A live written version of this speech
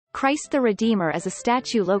Christ the Redeemer is a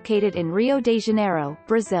statue located in Rio de Janeiro,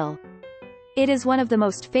 Brazil. It is one of the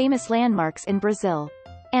most famous landmarks in Brazil,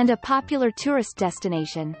 and a popular tourist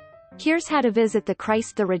destination. Here's how to visit the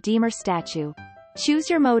Christ the Redeemer statue. Choose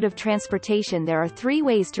your mode of transportation. There are 3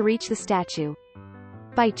 ways to reach the statue: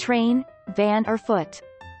 by train, van or foot.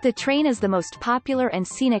 The train is the most popular and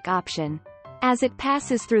scenic option, as it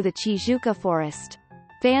passes through the Tijuca forest.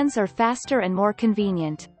 Vans are faster and more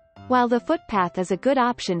convenient, while the footpath is a good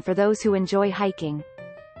option for those who enjoy hiking.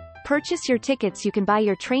 Purchase your tickets. You can buy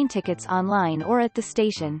your train tickets online or at the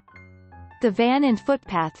station. The van and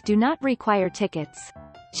footpath do not require tickets.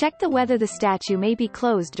 Check the weather. The statue may be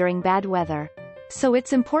closed during bad weather, so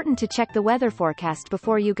it's important to check the weather forecast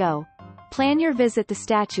before you go. Plan your visit. The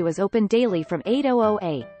statue is open daily from 8:00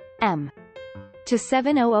 a.m. to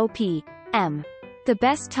 7:00 p.m. The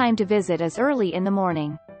best time to visit is early in the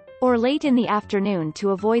morning or late in the afternoon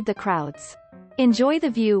to avoid the crowds. Enjoy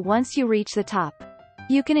the view. Once you reach the top,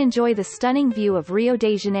 you can enjoy the stunning view of Rio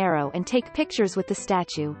de Janeiro and take pictures with the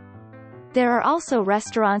statue. There are also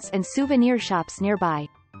restaurants and souvenir shops nearby.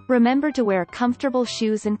 Remember to wear comfortable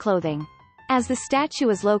shoes and clothing, as the statue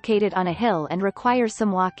is located on a hill and requires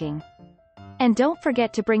some walking. And don't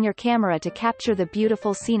forget to bring your camera to capture the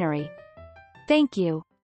beautiful scenery. Thank you.